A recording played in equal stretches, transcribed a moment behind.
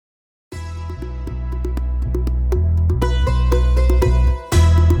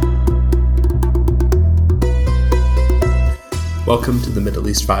Welcome to the Middle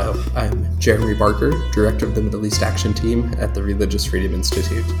East File. I'm Jeremy Barker, Director of the Middle East Action Team at the Religious Freedom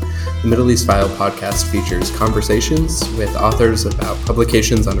Institute. The Middle East File podcast features conversations with authors about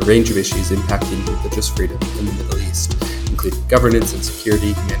publications on a range of issues impacting religious freedom in the Middle East, including governance and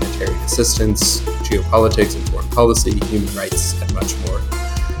security, humanitarian assistance, geopolitics and foreign policy, human rights, and much more.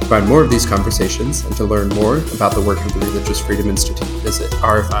 To find more of these conversations and to learn more about the work of the Religious Freedom Institute, visit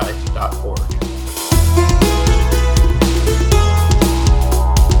rfi.org.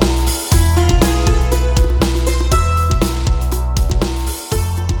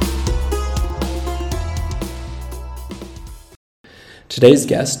 Today's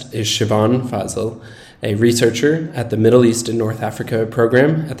guest is Shivan Fazil, a researcher at the Middle East and North Africa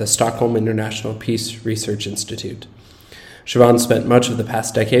program at the Stockholm International Peace Research Institute. Shivan spent much of the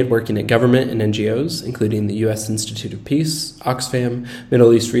past decade working at government and NGOs, including the U.S. Institute of Peace, Oxfam,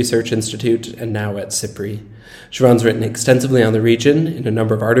 Middle East Research Institute, and now at SIPRI. Shivan's written extensively on the region in a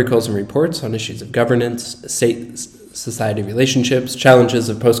number of articles and reports on issues of governance, state-society relationships, challenges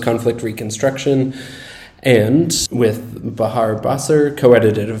of post-conflict reconstruction, and with Bahar Basser,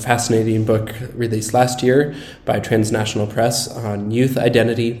 co-edited a fascinating book released last year by Transnational Press on youth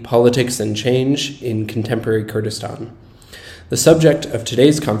identity, politics, and change in contemporary Kurdistan. The subject of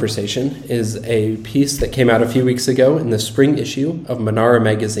today's conversation is a piece that came out a few weeks ago in the spring issue of Manara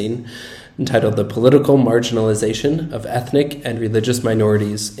magazine entitled The Political Marginalization of Ethnic and Religious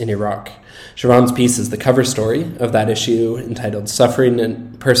Minorities in Iraq. Shivan's piece is the cover story of that issue entitled Suffering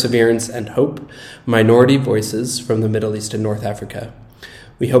and Perseverance and Hope, Minority Voices from the Middle East and North Africa.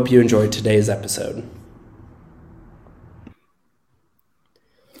 We hope you enjoy today's episode.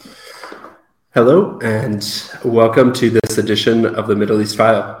 Hello, and welcome to this edition of the Middle East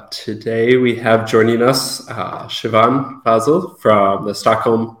File. Today we have joining us Shivan Fazil from the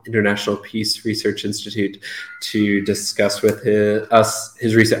Stockholm International Peace Research Institute to discuss with us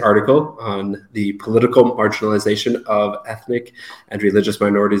his recent article on the political marginalization of ethnic and religious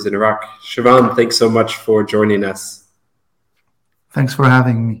minorities in Iraq. Shivan, thanks so much for joining us. Thanks for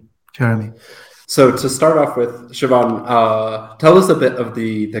having me, Jeremy. So to start off with, Shivan, tell us a bit of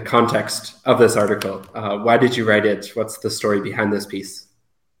the context of this article. Why did you write it? What's the story behind this piece?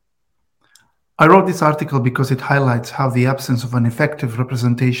 I wrote this article because it highlights how the absence of an effective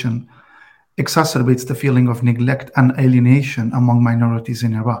representation exacerbates the feeling of neglect and alienation among minorities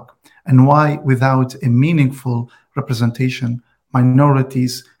in Iraq, and why, without a meaningful representation,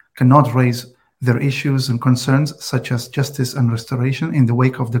 minorities cannot raise their issues and concerns such as justice and restoration in the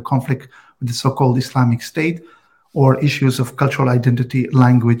wake of the conflict with the so-called Islamic State, or issues of cultural identity,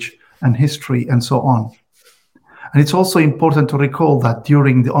 language, and history, and so on. And it's also important to recall that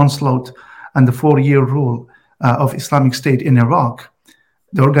during the onslaught and the 4-year rule of Islamic State in Iraq,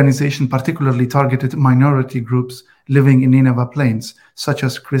 the organization particularly targeted minority groups living in Nineveh Plains, such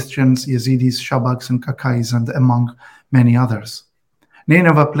as Christians, Yazidis, Shabaks, and Kakais, and among many others.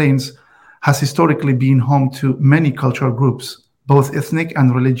 Nineveh Plains has historically been home to many cultural groups, both ethnic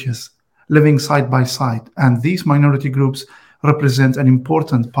and religious, living side by side, and these minority groups represent an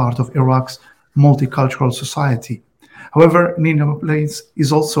important part of Iraq's multicultural society. However, Nineveh Plains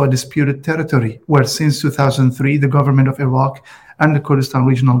is also a disputed territory where since 2003 the government of Iraq and the Kurdistan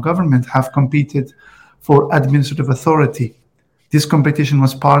regional government have competed for administrative authority. This competition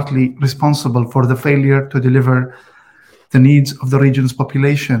was partly responsible for the failure to deliver the needs of the region's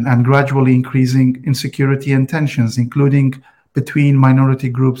population and gradually increasing insecurity and tensions, including between minority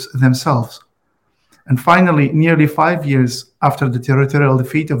groups themselves. And finally, nearly 5 years after the territorial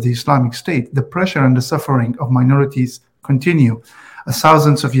defeat of the Islamic State, the pressure and the suffering of minorities continue, as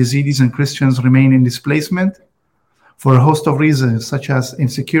thousands of Yazidis and Christians remain in displacement for a host of reasons, such as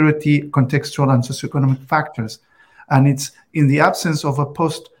insecurity, contextual and socioeconomic factors. And it's in the absence of a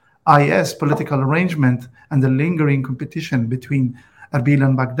post-IS political arrangement and the lingering competition between Erbil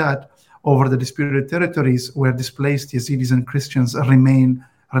and Baghdad over the disputed territories where displaced Yazidis and Christians remain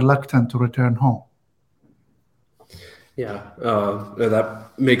reluctant to return home. Yeah, that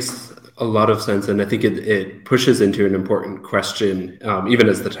makes a lot of sense, and I think it pushes into an important question, even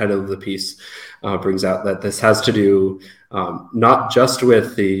as the title of the piece brings out, that this has to do not just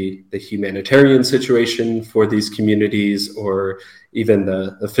with the humanitarian situation for these communities or even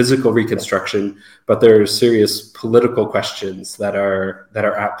the physical reconstruction, but there are serious political questions that are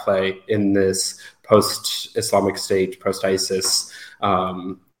at play in this post-Islamic State, post-ISIS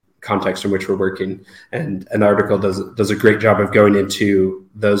context in which we're working. And an article does a great job of going into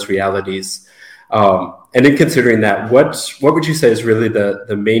those realities. And in considering that, what would you say is really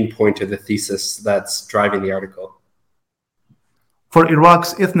the main point of the thesis that's driving the article? For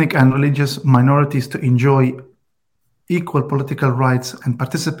Iraq's ethnic and religious minorities to enjoy equal political rights and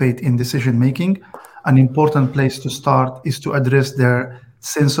participate in decision making, an important place to start is to address their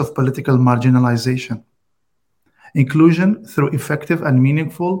sense of political marginalization. Inclusion through effective and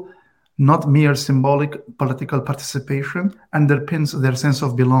meaningful, not mere symbolic political participation, underpins their sense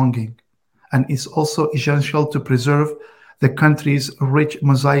of belonging and is also essential to preserve the country's rich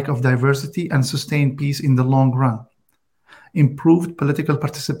mosaic of diversity and sustain peace in the long run. Improved political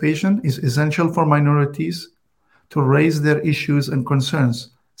participation is essential for minorities to raise their issues and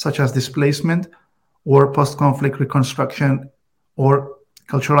concerns, such as displacement or post conflict reconstruction or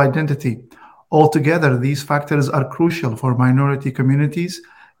cultural identity. Altogether, these factors are crucial for minority communities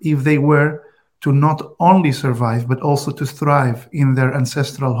if they were to not only survive but also to thrive in their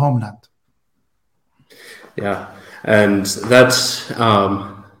ancestral homeland. Yeah, and that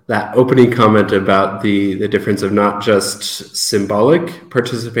opening comment about the difference of not just symbolic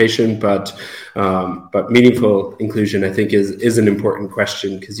participation but meaningful inclusion, I think is an important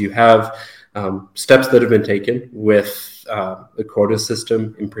question, because you have steps that have been taken with the quota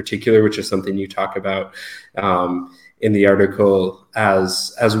system in particular, which is something you talk about in the article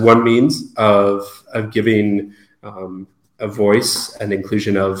as one means of giving a voice and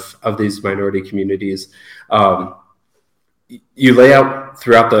inclusion of these minority communities. You lay out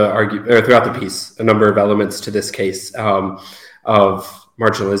throughout the piece a number of elements to this case of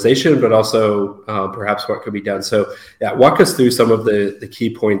marginalization, but also perhaps what could be done. So, yeah, walk us through some of the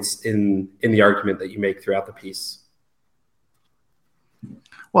key points in the argument that you make throughout the piece.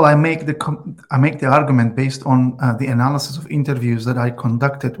 Well, I make the argument based on the analysis of interviews that I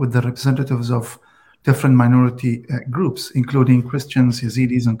conducted with the representatives of different minority groups, including Christians,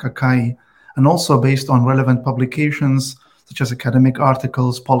 Yazidis, and Kakai, and also based on relevant publications such as academic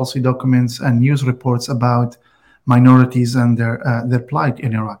articles, policy documents, and news reports about minorities and their plight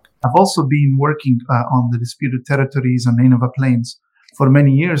in Iraq. I've also been working on the disputed territories and Nineveh Plains for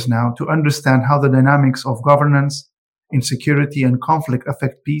many years now to understand how the dynamics of governance, insecurity, and conflict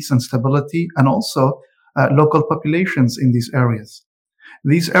affect peace and stability, and also local populations in these areas.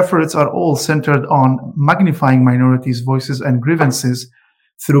 These efforts are all centered on magnifying minorities' voices and grievances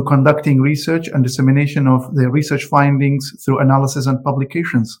through conducting research and dissemination of the research findings through analysis and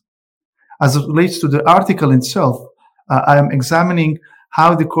publications. As it relates to the article itself, I am examining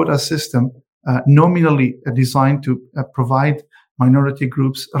how the quota system, nominally designed to provide minority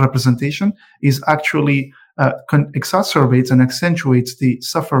groups representation, is actually exacerbates and accentuates the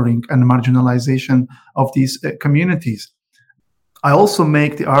suffering and marginalization of these communities. I also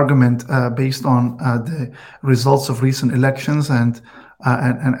make the argument based on the results of recent elections and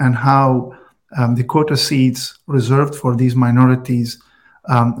how the quota seats reserved for these minorities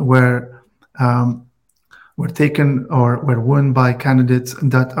were taken or were won by candidates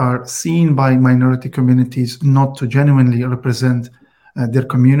that are seen by minority communities not to genuinely represent their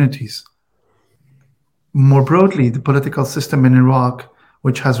communities. More broadly, the political system in Iraq,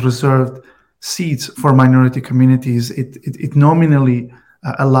 which has reserved seats for minority communities, it nominally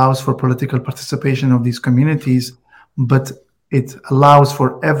allows for political participation of these communities, but it allows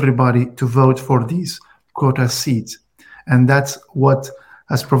for everybody to vote for these quota seats. And that's what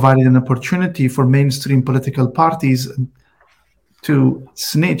has provided an opportunity for mainstream political parties to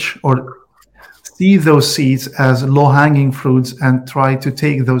snitch or see those seats as low-hanging fruits and try to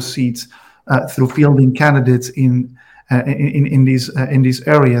take those seats through fielding candidates in these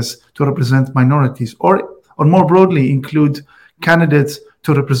areas to represent minorities, or more broadly, include candidates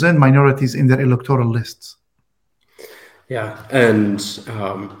to represent minorities in their electoral lists. Yeah, and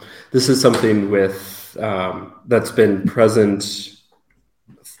this is something that's been present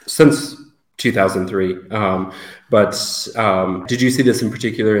since 2003. But did you see this in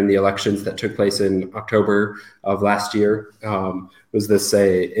particular in the elections that took place in October of last year? Was this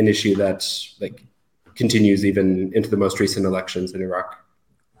an issue that continues even into the most recent elections in Iraq?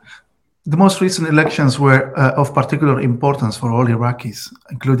 The most recent elections were of particular importance for all Iraqis,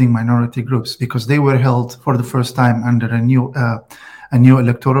 including minority groups, because they were held for the first time under a new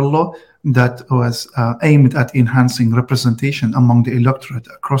electoral law that was aimed at enhancing representation among the electorate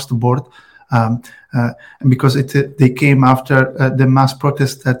across the board, and because they came after the mass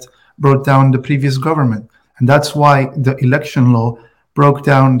protests that brought down the previous government. And that's why the election law broke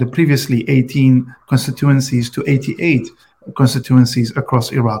down the previously 18 constituencies to 88 constituencies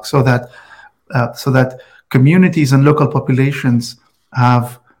across Iraq, so that communities and local populations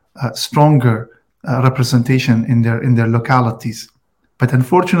have stronger representation in their localities. But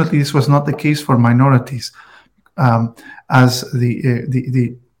unfortunately, this was not the case for minorities, as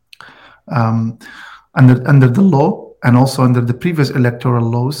under the law and also under the previous electoral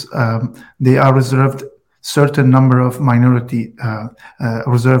laws, they are reserved certain number of minority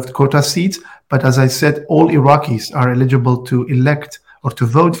reserved quota seats. But as I said, all Iraqis are eligible to elect or to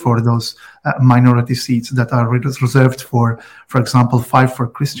vote for those minority seats that are reserved for example, 5 for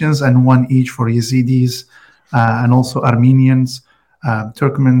Christians and 1 each for Yazidis, and also Armenians,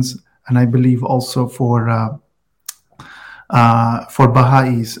 Turkmens, and I believe also for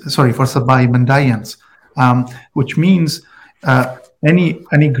Baha'is, for Sabai Mandayans, which means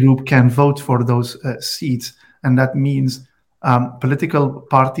any group can vote for those seats, and that means political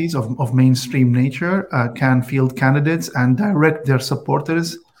parties of mainstream nature can field candidates and direct their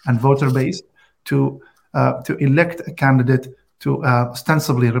supporters and voter base to elect a candidate to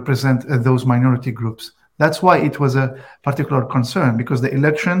ostensibly represent those minority groups. That's why it was a particular concern, because the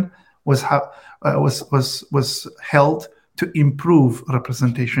election was held to improve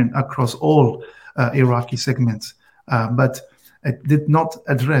representation across all Iraqi segments, but it did not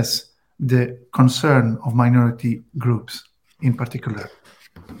address the concern of minority groups in particular.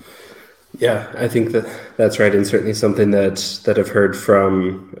 Yeah, I think that's right, and certainly something that I've heard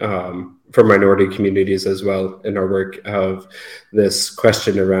from minority communities as well in our work, of this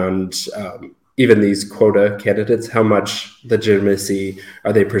question around even these quota candidates, how much legitimacy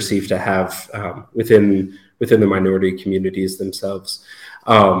are they perceived to have within the minority communities themselves.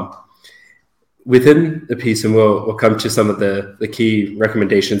 Within the piece, and we'll come to some of the key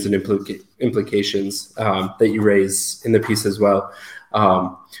recommendations and implications that you raise in the piece as well.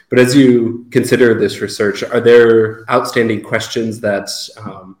 But as you consider this research, are there outstanding questions that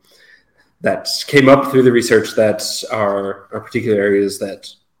came up through the research that are particular areas that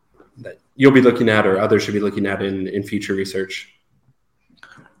you'll be looking at or others should be looking at in future research?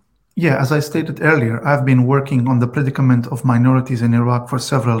 Yeah, as I stated earlier, I've been working on the predicament of minorities in Iraq for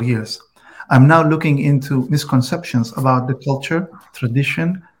several years. I'm now looking into misconceptions about the culture,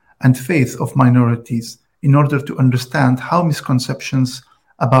 tradition, and faith of minorities in order to understand how misconceptions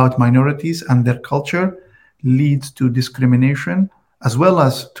about minorities and their culture lead to discrimination, as well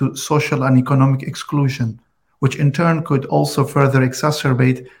as to social and economic exclusion, which in turn could also further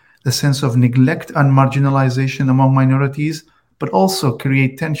exacerbate the sense of neglect and marginalization among minorities, but also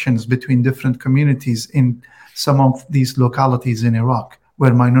create tensions between different communities in some of these localities in Iraq,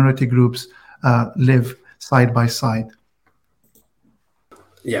 where minority groups live side by side.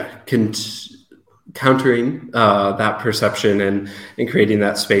 Yeah, countering that perception and creating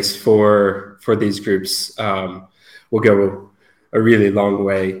that space for these groups will go a really long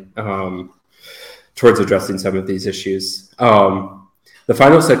way towards addressing some of these issues. The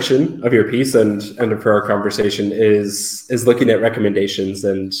final section of your piece and for our conversation is looking at recommendations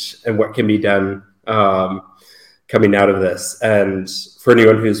and what can be done coming out of this. And for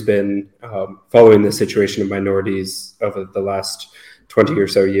anyone who's been following the situation of minorities over the last 20 or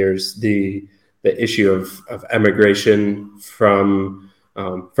so years, the issue of emigration from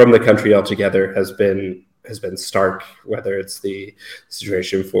the country altogether has been stark, whether it's the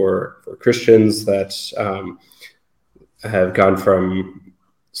situation for Christians that have gone from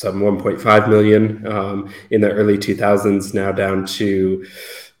some 1.5 million in the early 2000s now down to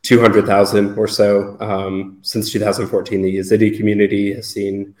 200,000 or so. Since 2014, the Yazidi community has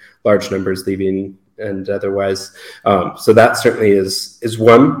seen large numbers leaving and otherwise. So that certainly is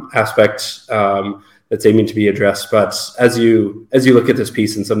one aspect that's aiming to be addressed. But as you look at this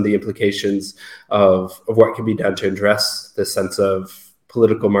piece and some of the implications of what can be done to address this sense of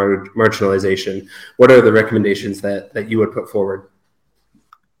political marginalization, what are the recommendations that you would put forward?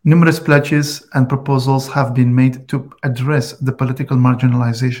 Numerous pledges and proposals have been made to address the political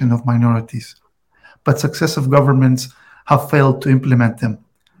marginalization of minorities, but successive governments have failed to implement them.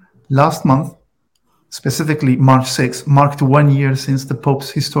 Last month, specifically March 6, marked 1 year since the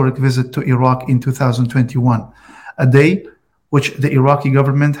Pope's historic visit to Iraq in 2021, a day which the Iraqi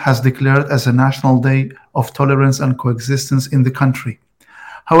government has declared as a national day of tolerance and coexistence in the country.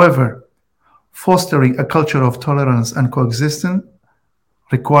 However, fostering a culture of tolerance and coexistence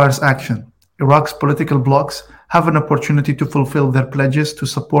requires action. Iraq's political blocs have an opportunity to fulfill their pledges to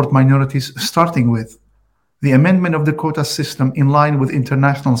support minorities, starting with the amendment of the quota system in line with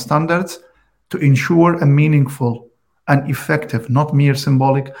international standards to ensure a meaningful and effective, not mere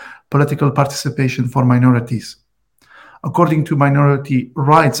symbolic, political participation for minorities. According to minority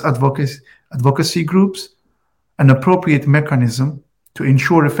rights advocacy groups, an appropriate mechanism to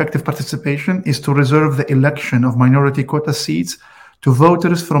ensure effective participation is to reserve the election of minority quota seats to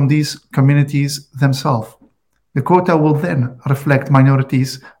voters from these communities themselves. The quota will then reflect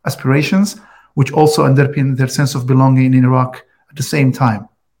minorities' aspirations, which also underpin their sense of belonging in Iraq at the same time.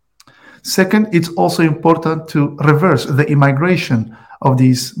 Second, it's also important to reverse the immigration of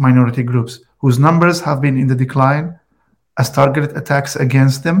these minority groups, whose numbers have been in the decline as targeted attacks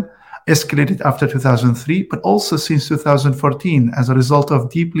against them escalated after 2003, but also since 2014 as a result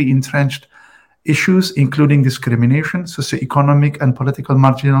of deeply entrenched issues, including discrimination, socioeconomic and political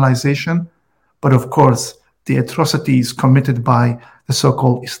marginalization, but of course, the atrocities committed by the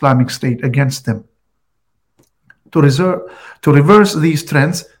so-called Islamic State against them. To reverse these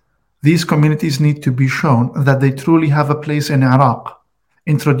trends, these communities need to be shown that they truly have a place in Iraq.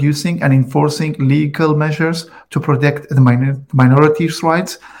 Introducing and enforcing legal measures to protect the minorities'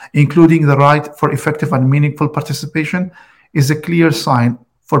 rights, including the right for effective and meaningful participation, is a clear sign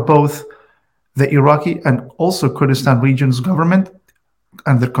for both the Iraqi and also Kurdistan region's government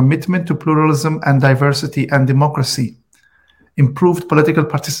and their commitment to pluralism and diversity and democracy. Improved political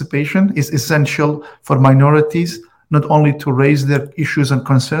participation is essential for minorities, not only to raise their issues and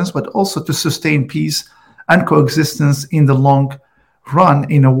concerns, but also to sustain peace and coexistence in the long run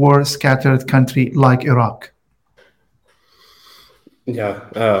in a war-scattered country like Iraq. Yeah,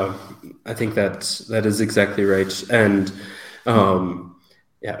 I think that is exactly right. And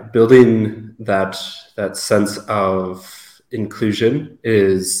building that sense of inclusion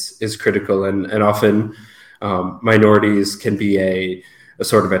is critical, and often minorities can be a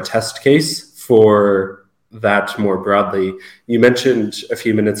sort of a test case for that more broadly. You mentioned a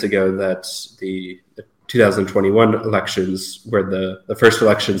few minutes ago that the 2021 elections were the first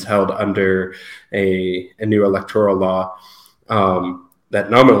elections held under a new electoral law that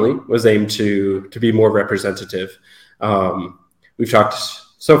nominally was aimed to be more representative. We've talked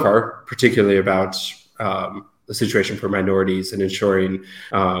so far particularly about the situation for minorities and ensuring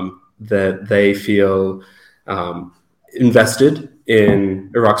that they feel invested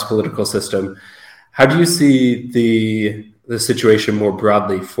in Iraq's political system. How do you see the situation more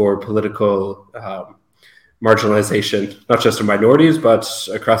broadly for political marginalization, not just of minorities, but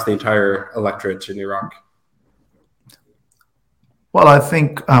across the entire electorate in Iraq? Well, I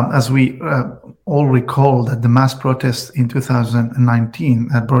think as we all recall that the mass protests in 2019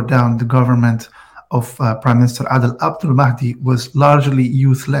 that brought down the government of Prime Minister Adel Abdul Mahdi was largely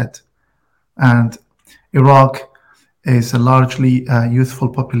youth-led. And Iraq is a largely youthful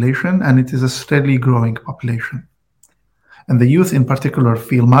population, and it is a steadily growing population. And the youth in particular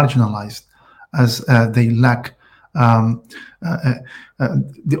feel marginalized as they lack the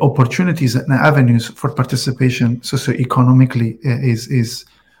opportunities and avenues for participation socioeconomically is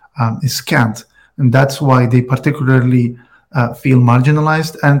scant. And that's why they particularly feel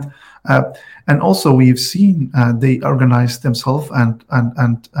marginalized. And also we've seen they organized themselves and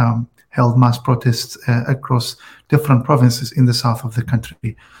held mass protests across different provinces in the south of the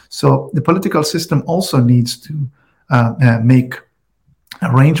country. So the political system also needs to make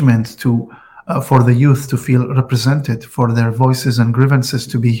arrangements for the youth to feel represented, for their voices and grievances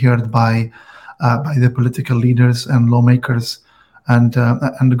to be heard by the political leaders and lawmakers and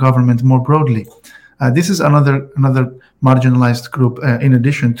the government more broadly. This is another marginalized group in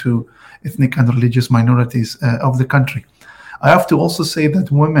addition to ethnic and religious minorities of the country. I have to also say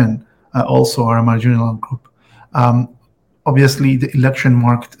that women also are a marginal group. Obviously, the election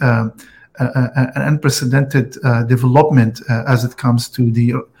marked an unprecedented development as it comes to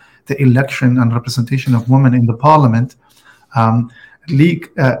the election and representation of women in the parliament,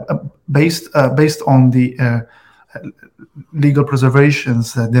 based on the legal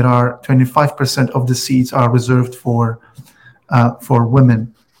preservations. There are 25% of the seats are reserved for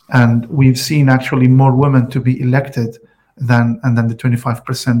women, and we've seen actually more women to be elected than the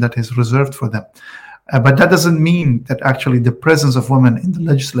 25% that is reserved for them. But that doesn't mean that actually the presence of women in the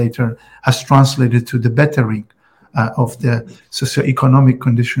legislature has translated to the bettering of the socioeconomic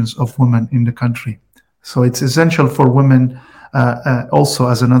conditions of women in the country. So it's essential for women also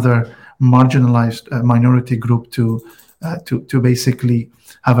as another marginalized minority group to basically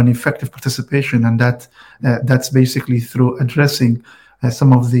have an effective participation, and that's basically through addressing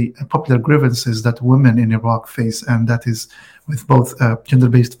some of the popular grievances that women in Iraq face, and that is with both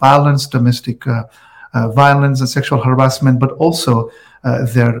gender-based violence, domestic violence, and sexual harassment, but also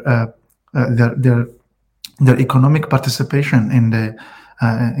their economic participation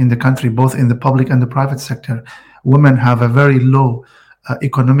in the country, both in the public and the private sector. Women have a very low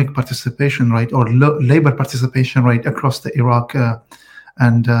economic participation rate or labor participation rate across the Iraq,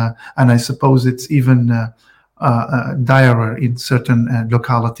 and I suppose it's even direr in certain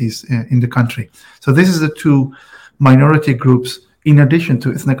localities in the country. So this is the two minority groups, in addition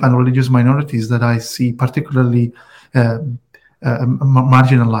to ethnic and religious minorities, that I see particularly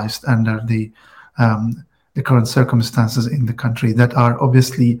marginalized under the current circumstances in the country, that are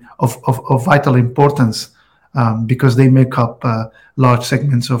obviously of vital importance because they make up large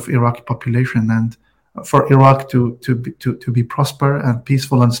segments of Iraqi population. And for Iraq to be prosper and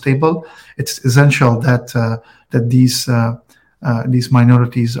peaceful and stable, it's essential that these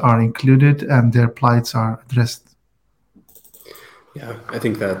minorities are included and their plights are addressed. Yeah, I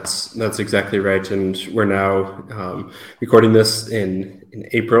think that's exactly right. And we're now recording this in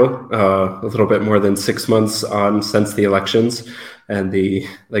April, a little bit more than 6 months on since the elections, and the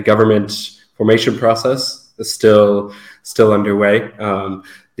government formation process is still underway.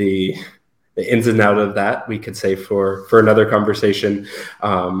 The ins and outs of that we could say for another conversation,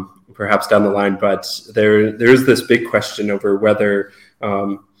 perhaps down the line. But there's this big question over whether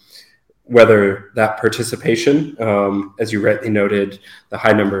that participation, as you rightly noted, the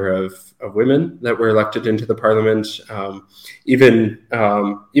high number of women that were elected into the parliament, even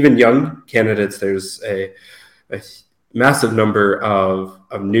young candidates, there's a massive number of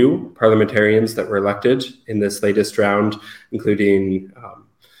new parliamentarians that were elected in this latest round, including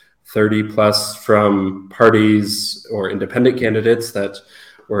 30 plus from parties or independent candidates that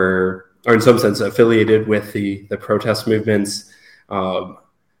are in some sense affiliated with the protest movements.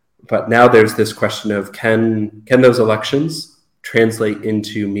 But now there's this question of can those elections translate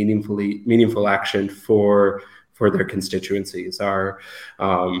into meaningful action for their constituencies? Are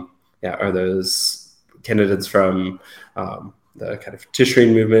those candidates from the kind of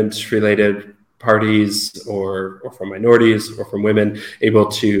Tishreen movement related parties or from minorities or from women able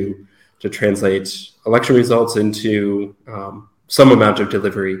to translate election results into some amount of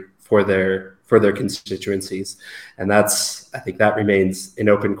delivery for their constituencies? And I think that remains an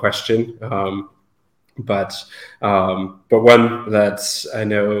open question, but one that I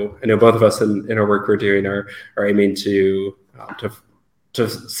know both of us in our work we're doing are aiming to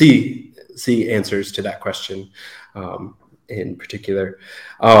see answers to that question in particular.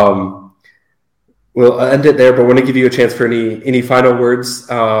 We'll end it there, but I want to give you a chance for any final words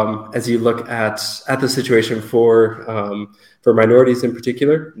as you look at the situation for minorities in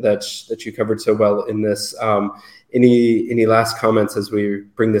particular that you covered so well in this. Any last comments as we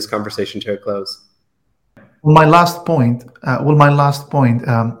bring this conversation to a close? My last point,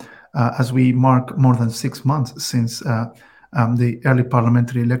 as we mark more than 6 months since the early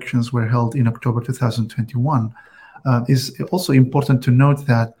parliamentary elections were held in October 2021, is also important to note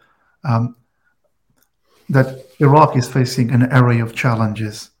that Iraq is facing an array of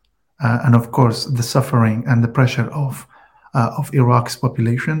challenges, and of course the suffering and the pressure of Iraq's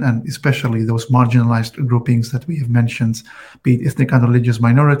population, and especially those marginalized groupings that we have mentioned, be it ethnic and religious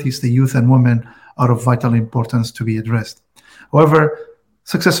minorities, the youth and women, are of vital importance to be addressed. However,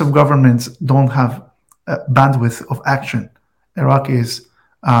 successive governments don't have bandwidth of action. Iraq is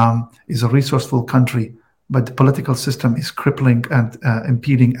a resourceful country, but the political system is crippling and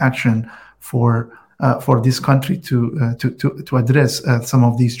impeding action for this country to address some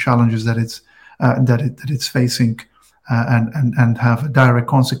of these challenges that it's facing and have direct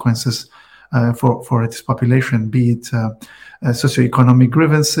consequences for its population, be it socioeconomic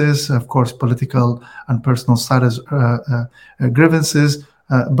grievances, of course, political and personal status grievances,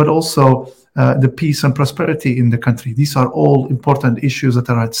 but also the peace and prosperity in the country. These are all important issues that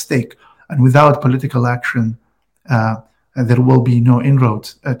are at stake, and without political action, there will be no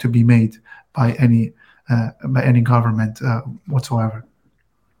inroads to be made by any government whatsoever.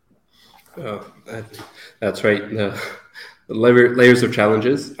 That's right. The layers of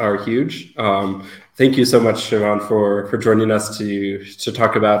challenges are huge. Thank you so much, Shivan, for joining us to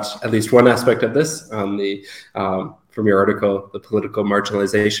talk about at least one aspect of this on from your article, The Political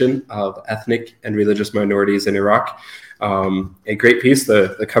Marginalization of Ethnic and Religious Minorities in Iraq. A great piece,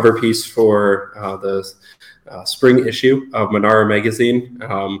 the cover piece for the spring issue of Manara magazine,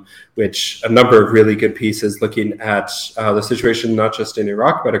 which a number of really good pieces looking at the situation not just in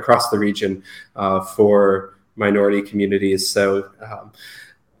Iraq but across the region for minority communities. So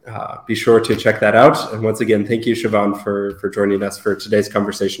be sure to check that out. And once again, thank you, Shivan, for joining us for today's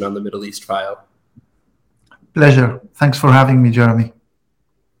conversation on the Middle East File. Pleasure. Thanks for having me, Jeremy.